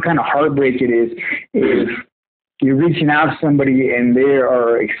 Whatever kind of heartbreak it is, if you're reaching out to somebody and they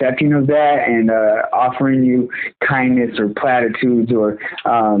are accepting of that and offering you kindness or platitudes or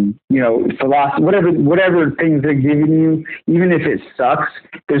philosophy, whatever things they're giving you, even if it sucks,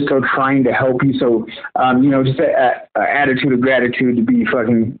 they're still trying to help you. So just an attitude of gratitude, to be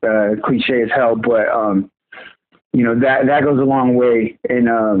fucking cliche as hell, but that goes a long way.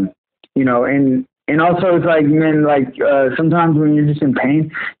 And also it's like, man, like sometimes when you're just in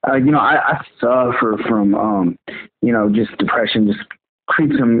pain, I suffer from just depression just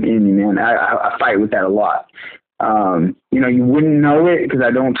creeps in me, man. I fight with that a lot. You wouldn't know it because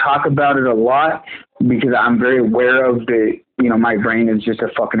I don't talk about it a lot, because I'm very aware of the, my brain is just a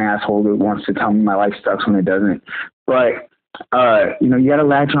fucking asshole that wants to tell me my life sucks when it doesn't. But you gotta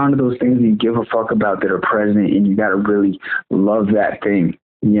latch on to those things that you give a fuck about that are present, and you gotta really love that thing.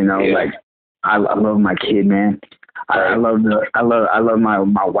 Like I love my kid, man. I love my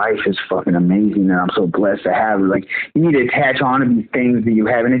wife is fucking amazing, and I'm so blessed to have her. Like, you need to attach on to these things that you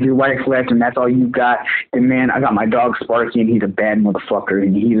have, and if your wife left and that's all you got, then man, I got my dog Sparky, and he's a bad motherfucker,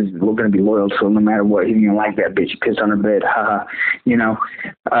 and we're gonna be loyal to him no matter what. He's gonna like that bitch. He pissed on her bed, haha.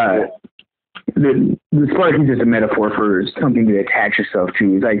 The Sparky's just a metaphor for something to attach yourself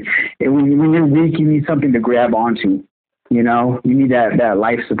to. It's like when you're weak, you need something to grab onto. You need that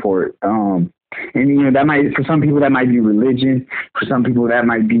life support. And that might, for some people, that might be religion. For some people, that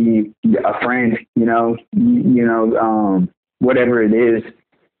might be a friend. Whatever it is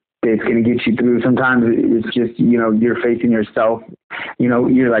that's gonna get you through. Sometimes it's just you're facing yourself.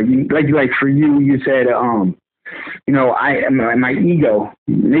 You're like for you, you said my ego.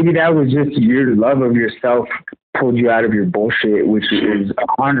 Maybe that was just your love of yourself pulled you out of your bullshit, which is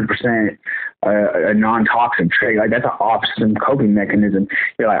 100% a non-toxic trait. Like, that's an awesome coping mechanism.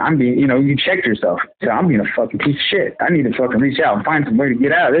 You're like, I'm being, you checked yourself. So I'm being a fucking piece of shit. I need to fucking reach out and find some way to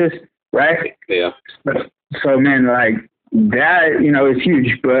get out of this, right? Yeah. So man, like that, is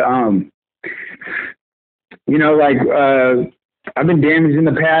huge. But I've been damaged in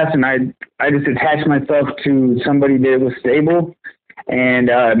the past, and I just attached myself to somebody that was stable and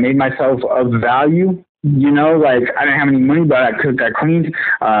made myself of value. Like, I didn't have any money, but I cooked, I cleaned,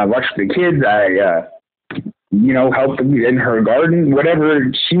 watched the kids, I helped in her garden, whatever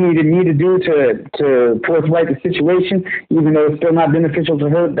she needed me to do to forthright the situation, even though it's still not beneficial to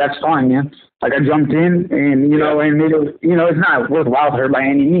her, that's fine, man. Like, I jumped in and, and made it, it's not worthwhile to her by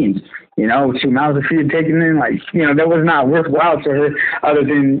any means. 2 miles of food taken in, like, that was not worthwhile to her, other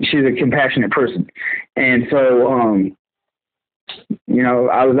than she's a compassionate person. And so,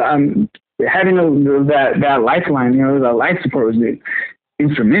 I'm having that lifeline, that life support was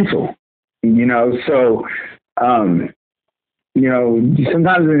instrumental, so, sometimes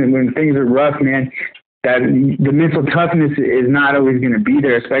when things are rough, man, that the mental toughness is not always going to be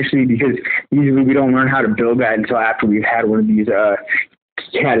there, especially because usually we don't learn how to build that until after we've had one of these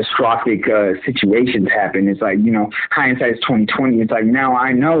catastrophic situations happen. It's like, hindsight is 20/20. It's like, now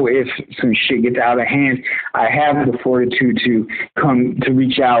I know if some shit gets out of hand, I have the fortitude to come to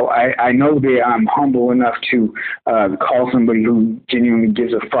reach out. I know that I'm humble enough to call somebody who genuinely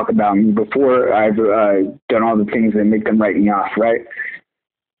gives a fuck about me before I've done all the things that make them write me off, right?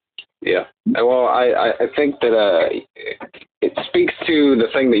 Yeah. Well, I think that it speaks to the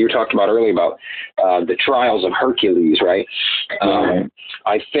thing that you talked about earlier about the trials of Hercules, right?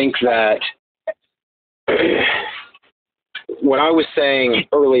 I think that what I was saying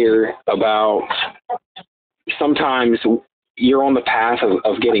earlier about sometimes you're on the path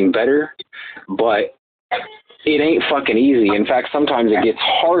of getting better, but it ain't fucking easy. In fact, sometimes it gets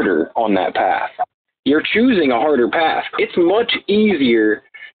harder on that path. You're choosing a harder path. It's much easier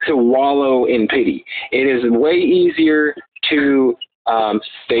to wallow in pity. It is way easier to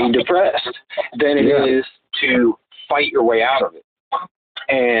stay depressed than it is to fight your way out of it.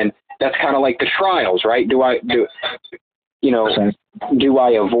 And that's kind of like the trials, right? Do I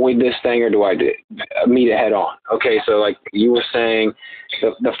avoid this thing, or do I meet it head on? Okay, so like you were saying,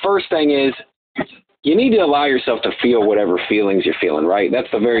 the first thing is you need to allow yourself to feel whatever feelings you're feeling, right?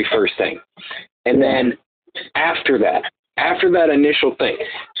 That's the very first thing. And then after that initial thing,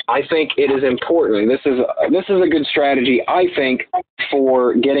 I think it is important. This is a good strategy, I think,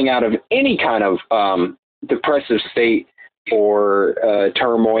 for getting out of any kind of depressive state or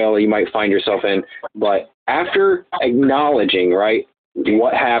turmoil you might find yourself in. But after acknowledging, right,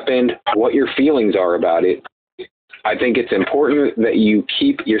 what happened, what your feelings are about it, I think it's important that you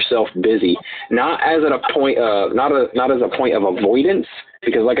keep yourself busy, not as a point of avoidance,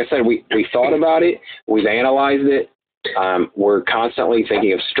 because like I said, we thought about it, we've analyzed it, we're constantly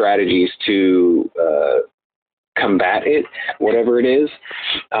thinking of strategies to combat it, whatever it is.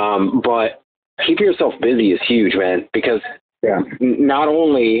 But keeping yourself busy is huge, man, because not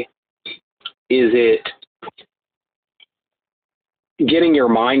only is it getting your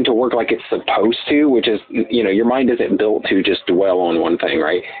mind to work like it's supposed to, which is, your mind isn't built to just dwell on one thing,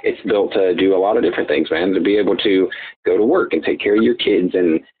 right? It's built to do a lot of different things, man, to be able to go to work and take care of your kids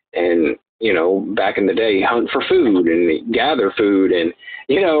and back in the day, hunt for food and gather food and,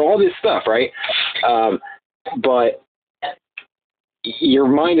 all this stuff, right? But your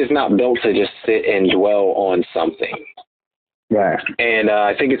mind is not built to just sit and dwell on something. Right. And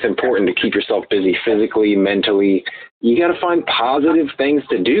I think it's important to keep yourself busy physically, mentally. You got to find positive things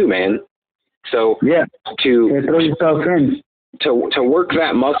to do, man. So to throw yourself in. To work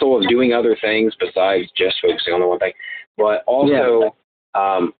that muscle of doing other things besides just focusing on the one thing, but also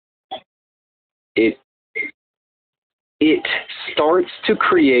it starts to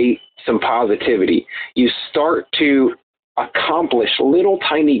create some positivity. You start to accomplish little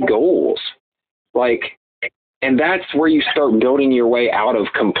tiny goals, and that's where you start building your way out of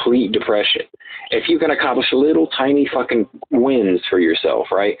complete depression. If you can accomplish little tiny fucking wins for yourself,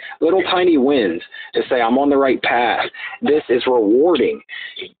 right? Little tiny wins to say, I'm on the right path. This is rewarding.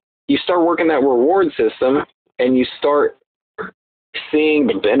 You start working that reward system and you start seeing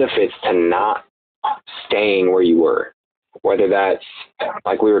the benefits to not staying where you were. Whether that's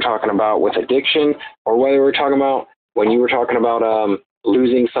like we were talking about with addiction, or whether we're talking about when you were talking about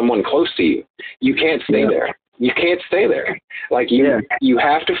losing someone close to you. You can't stay there. You can't stay there. You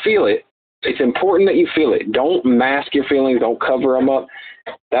have to feel it. It's important that you feel it. Don't mask your feelings. Don't cover them up.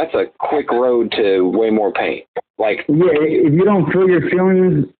 That's a quick road to way more pain. If you don't feel your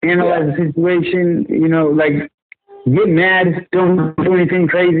feelings, analyze the situation, get mad, don't do anything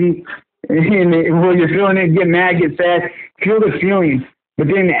crazy. And when you're feeling it, get mad, get sad, feel the feeling, but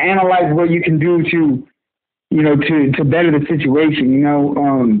then analyze what you can do to better the situation.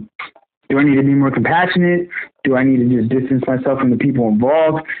 Do I need to be more compassionate? Do I need to just distance myself from the people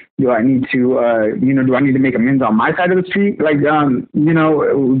involved? Do I need to, do I need to make amends on my side of the street? Do I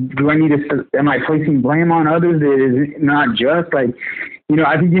need to, am I placing blame on others that is not just? I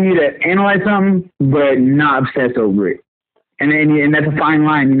think you need to analyze something, but not obsess over it. And that's a fine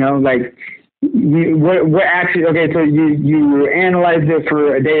line, what actually, okay, so you analyzed it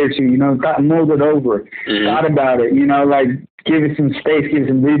for a day or two, mulled it over, thought about it, give it some space, give it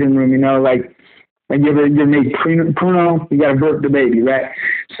some breathing room, you made Pruno, you got to birth the baby, right?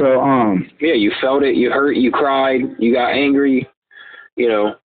 So, you felt it, you hurt, you cried, you got angry,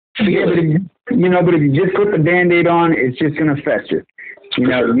 feel it. But if you just put the Band-Aid on, it's just going to fester. You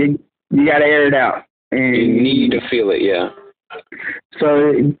got to air it out. And you need to feel it,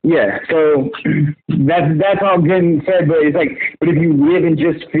 So that's all good and said, but it's but if you live in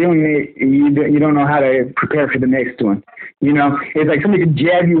just feeling it, you don't know how to prepare for the next one. It's like somebody can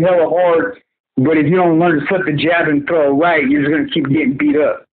jab you hella hard, but if you don't learn to flip the jab and throw right, you're just gonna keep getting beat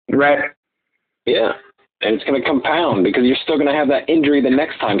up, right? Yeah, and it's gonna compound because you're still gonna have that injury the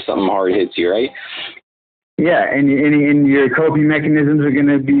next time something hard hits you, right? Yeah, and your coping mechanisms are going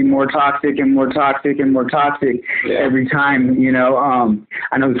to be more toxic and more toxic and more toxic every time,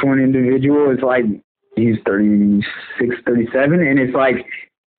 I know this one individual is he's 36, 37, and it's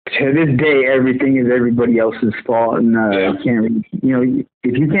to this day, everything is everybody else's fault. And you can't,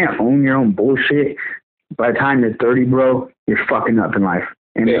 if you can't own your own bullshit, by the time you're 30, bro, you're fucking up in life.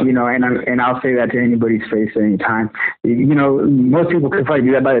 And, and I'll say that to anybody's face at any time. Most people could probably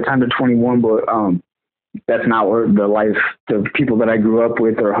do that by the time they're 21, but, that's not where the people that I grew up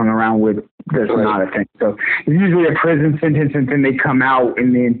with or hung around with, that's not a thing. So it's usually a prison sentence and then they come out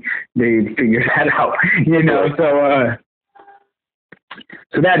and then they figure that out,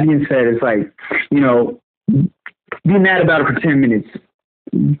 So that being said, it's be mad about it for 10 minutes,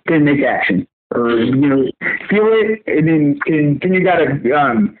 then make action. Or, feel it, and then you gotta,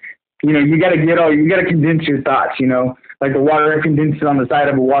 you gotta condense your thoughts, like the water condenses on the side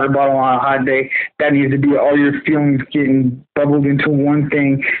of a water bottle on a hot day. That needs to be all your feelings getting bubbled into one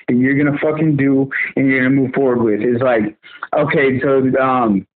thing that you're gonna fucking do and you're gonna move forward with. It's like, okay, so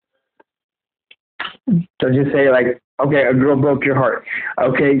just say like, okay, a girl broke your heart.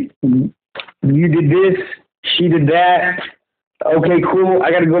 Okay, you did this, she did that. Okay, cool. I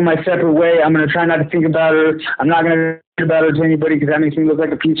got to go my separate way. I'm going to try not to think about her. I'm not going to think about her to anybody because that makes me look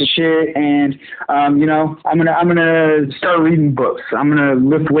like a piece of shit. And, I'm going to start reading books. I'm going to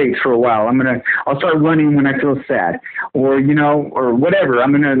lift weights for a while. I'll start running when I feel sad or, or whatever.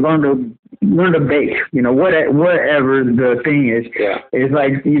 I'm going to learn to bake, whatever the thing is. Yeah. It's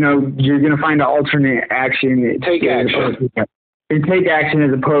like, you're going to find an alternate action. Take action. And take action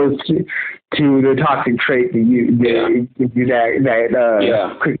as opposed to the toxic trait that I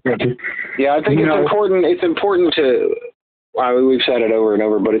think it's important. It's important to. We've said it over and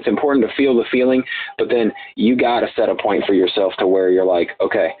over, but it's important to feel the feeling. But then you got to set a point for yourself to where you're like,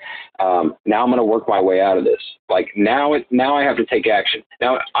 okay, now I'm going to work my way out of this. Like now I have to take action.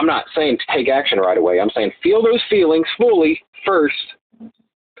 Now I'm not saying to take action right away. I'm saying feel those feelings fully first,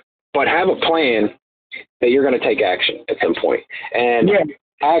 but have a plan that you're going to take action at some point and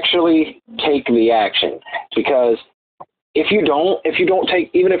actually take the action. Because if you don't take,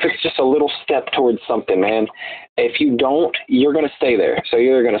 even if it's just a little step towards something, man, if you don't, you're going to stay there. So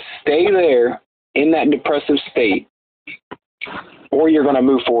you're going to stay there in that depressive state, or you're going to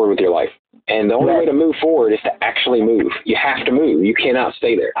move forward with your life. And the only way to move forward is to actually move. You have to move. You cannot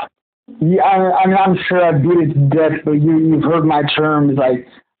stay there. Yeah, I'm sure I beat it to death, but you've heard my terms. Like,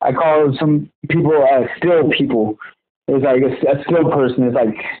 I call some people still people. It's like a still person. It's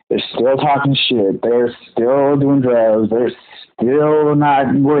like they're still talking shit. They're still doing drugs. They're still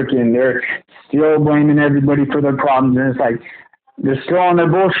not working. They're still blaming everybody for their problems. And it's like they're still on their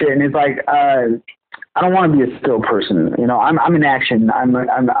bullshit. And it's like I don't want to be a still person. I'm in action.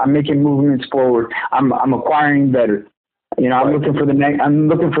 I'm making movements forward. I'm acquiring better. I'm looking for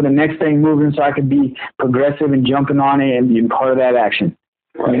the next thing moving so I can be progressive and jumping on it and being part of that action.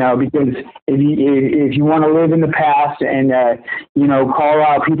 Right. Because if you want to live in the past and call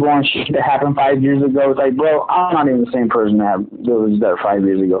out people on shit that happened 5 years ago, it's like, bro, I'm not even the same person that was there 5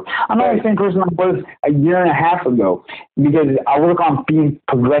 years ago. I'm not the same person I was a year and a half ago, because I work on being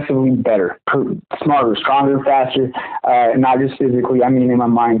progressively better, smarter, stronger, faster, not just physically. I mean in my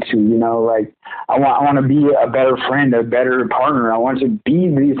mind too. Like I want to be a better friend, a better partner. I want to be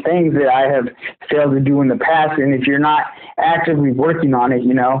these things that I have failed to do in the past. And if you're not actively working on it,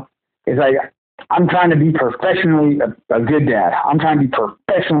 it's like I'm trying to be professionally a good dad. I'm trying to be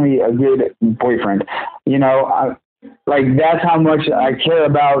professionally a good boyfriend. Like that's how much I care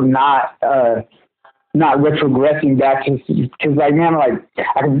about not retrogressing back to, because like, man, like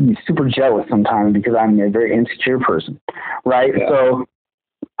I can be super jealous sometimes because I'm a very insecure person, right? Yeah. So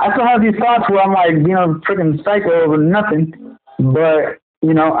I still have these thoughts where I'm like, freaking psycho over nothing, but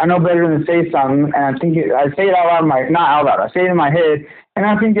I know better than to say something, and I say it out loud, not out loud, I say it in my head, and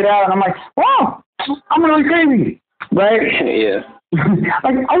I think it out, and I'm like, wow, I'm really crazy, right? Yeah.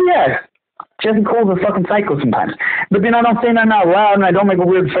 Like, oh yeah, Jesse Cole's a fucking psycho sometimes. But then I don't say nothing out loud, and I don't make a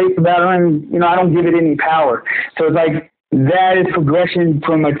weird face about it, and, I don't give it any power. So it's like, that is progression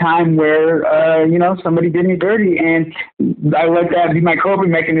from a time where, somebody did me dirty, and I let that be my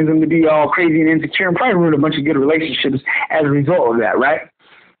coping mechanism to be all crazy and insecure and probably ruin a bunch of good relationships as a result of that, right?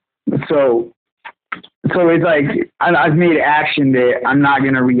 So it's like I've made action that I'm not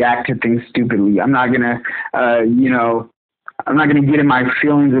going to react to things stupidly. I'm not going to, I'm not going to get in my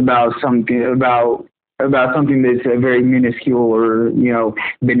feelings about something that's very minuscule or,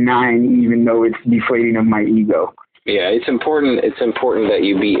 benign, even though it's deflating of my ego. Yeah, it's important. It's important that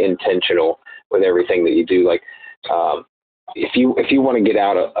you be intentional with everything that you do. Like, if you want to get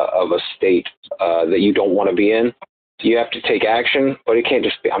out of a state that you don't want to be in, you have to take action. But it can't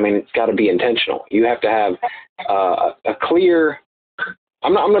just be. I mean, it's got to be intentional. You have to have a clear.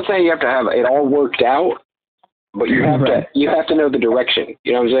 I'm not saying you have to have it all worked out, but you have to know the direction.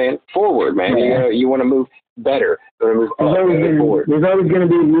 You know what I'm saying? Forward, man. Yeah. You want to move better. There's always going to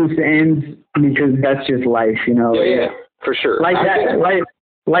be loose ends because that's just life, Yeah, for sure.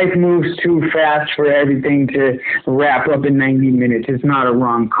 Life moves too fast for everything to wrap up in 90 minutes. It's not a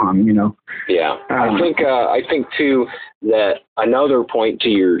rom-com, Yeah, I think too that another point to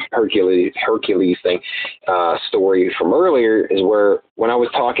your Hercules thing story from earlier is where when I was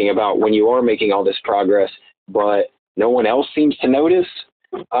talking about when you are making all this progress, but no one else seems to notice.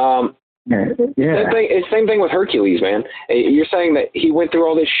 Yeah. Same thing with Hercules, man. You're saying that he went through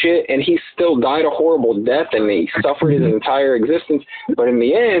all this shit and he still died a horrible death and he suffered his entire existence, but in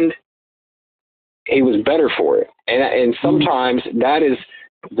the end, he was better for it. And sometimes that's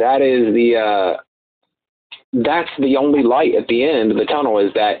the only light at the end of the tunnel,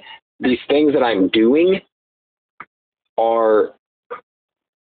 is that these things that I'm doing are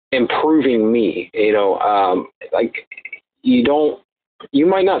improving me. Like you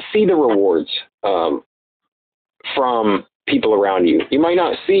might not see the rewards from people around you. You might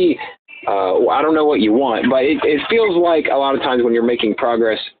not see, I don't know what you want, but it feels like a lot of times when you're making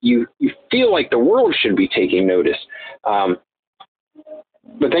progress, you feel like the world should be taking notice.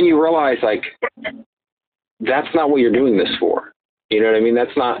 But then you realize, like, that's not what you're doing this for. You know what I mean?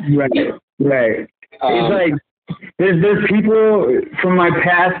 That's not right. It's like there's people from my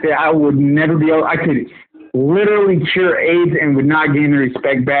past that I would never be able. I could literally cure AIDS and would not gain the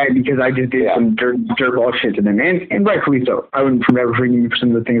respect back because I just did some dirtball shit to them, and rightfully so. I wouldn't ever forgive you for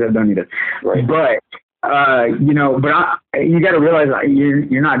some of the things I've done either. Right. But you got to realize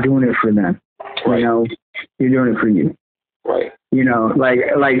you're not doing it for them. Right. You know, you're doing it for you. Right. You know, like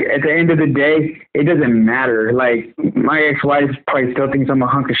at the end of the day, it doesn't matter. Like, my ex-wife probably still thinks I'm a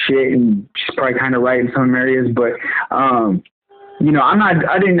hunk of shit, and she's probably kind of right in some areas. But, you know, I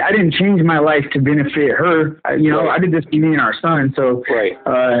didn't change my life to benefit her. You know, I did this for me and our son. So,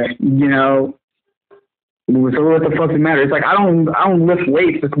 you know, so what the fuck does it matter? It's like I don't lift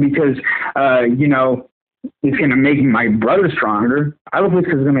weights because, you know, it's gonna make my brother stronger. I lift weights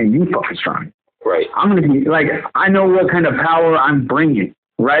because it's gonna make you fucking strong. Right. I'm going to be, like, I know what kind of power I'm bringing,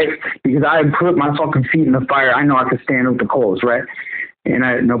 right? Because I put my fucking feet in the fire. I know I can stand with the coals, right?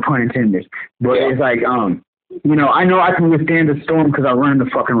 And no pun intended. But it's like, you know I can withstand the storm because I run in the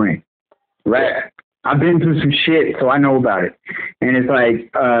fucking rain, right? Yeah. I've been through some shit, so I know about it. And it's like,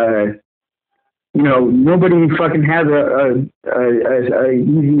 you know, nobody fucking has a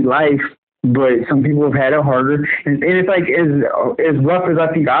easy life. But some people have had it harder, and it's like as rough as I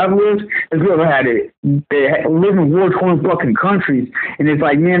think I've lived, as people have had it. They live in war-torn fucking countries, and it's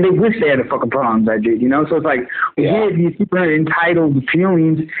like, man, they wish they had the fucking problems I did, you know. So it's like we have these super entitled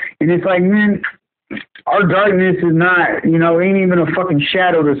feelings, and it's like, man, our darkness is not, you know, ain't even a fucking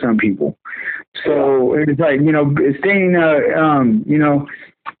shadow to some people. So it's like, you know, staying,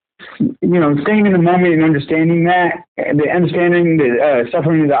 staying in the moment and understanding that,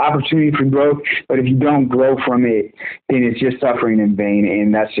 suffering is an opportunity for growth. But if you don't grow from it, then it's just suffering in vain,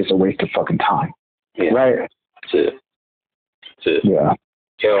 and that's just a waste of fucking time. Yeah. Right? That's it. Yeah.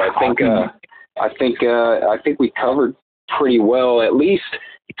 Joe, I think we covered pretty well, at least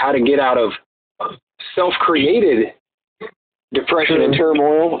how to get out of self-created depression and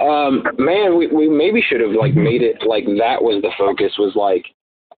turmoil. Man, we maybe should have like made it like that was the focus, was like,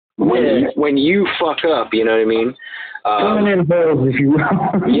 when you fuck up, you know what I mean? If you will.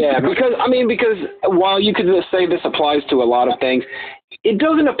 Yeah, because while you could say this applies to a lot of things, it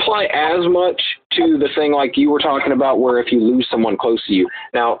doesn't apply as much to the thing like you were talking about, where if you lose someone close to you.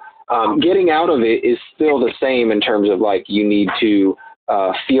 Now, getting out of it is still the same in terms of like you need to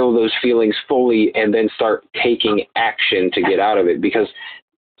feel those feelings fully and then start taking action to get out of it. Because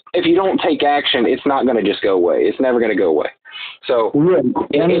if you don't take action, it's not going to just go away. It's never going to go away. So in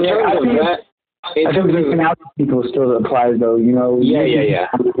terms of that, I think reaching out to people still applies, though. You know. Yeah.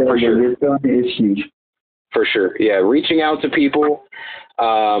 For sure. It's huge. For sure. Yeah, reaching out to people.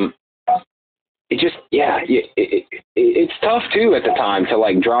 It's tough too at the time to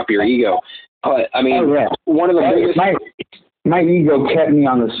like drop your ego. But I mean, one of the biggest. My ego kept me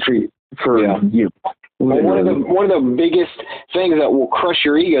on the street for years. Well, one of the biggest things that will crush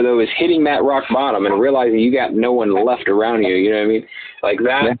your ego, though, is hitting that rock bottom and realizing you got no one left around you. You know what I mean? Like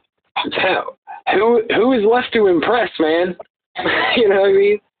that. Yeah. Who is left to impress, man? You know what I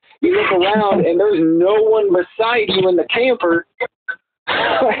mean? You look around and there's no one beside you in the camper.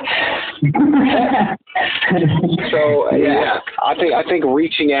 So I think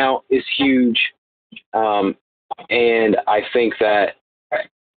reaching out is huge, and I think that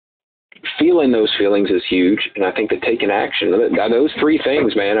feeling those feelings is huge, and I think that taking action, those three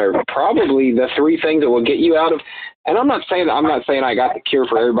things, man, are probably the three things that will get you out of. And I'm not saying I got the cure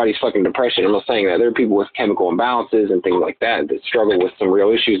for everybody's fucking depression. I'm not saying that. There are people with chemical imbalances and things like that that struggle with some real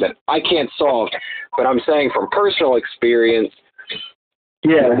issues that I can't solve. But I'm saying from personal experience,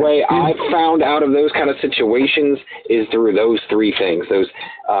 the way I've found out of those kind of situations is through those three things. Those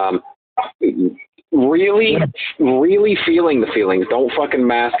really feeling the feelings. Don't fucking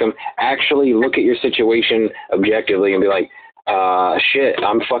mask them. Actually look at your situation objectively and be like, shit,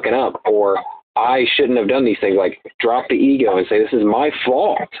 I'm fucking up. Or I shouldn't have done these things. Like, drop the ego and say, this is my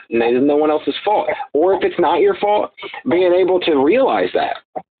fault. And it is no one else's fault. Or if it's not your fault, being able to realize that.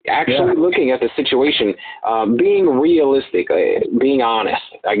 Actually looking at the situation, being realistic, being honest.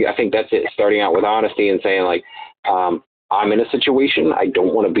 I think that's it. Starting out with honesty and saying, like, I'm in a situation I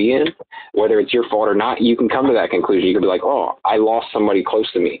don't want to be in. Whether it's your fault or not, you can come to that conclusion. You can be like, oh, I lost somebody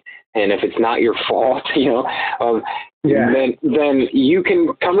close to me. And if it's not your fault, then you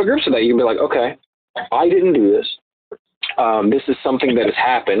can come to grips with that. You can be like, okay, I didn't do this. This is something that has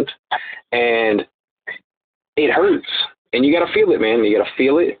happened, and it hurts. And you got to feel it, man. You got to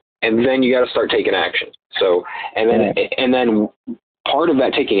feel it, and then you got to start taking action. So, and then part of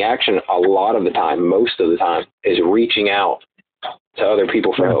that taking action, a lot of the time, most of the time, is reaching out to other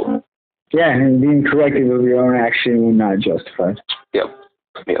people for help. Yeah, and being corrective of your own action when not justified. Yep.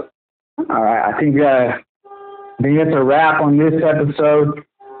 All right, I think that's a wrap on this episode.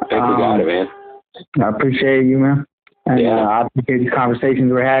 I think we got it, man. I appreciate you, man. And I appreciate these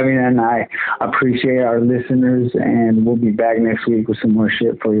conversations we're having, and I appreciate our listeners, and we'll be back next week with some more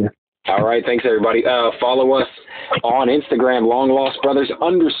shit for you. All right, thanks, everybody. Follow us on Instagram,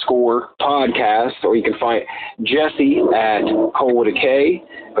 LongLostBrothers_podcast, or you can find Jesse at Cole with a K,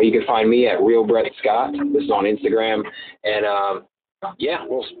 or you can find me at Real Brett Scott. This is on Instagram. And,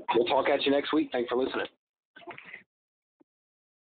 we'll talk at you next week. Thanks for listening.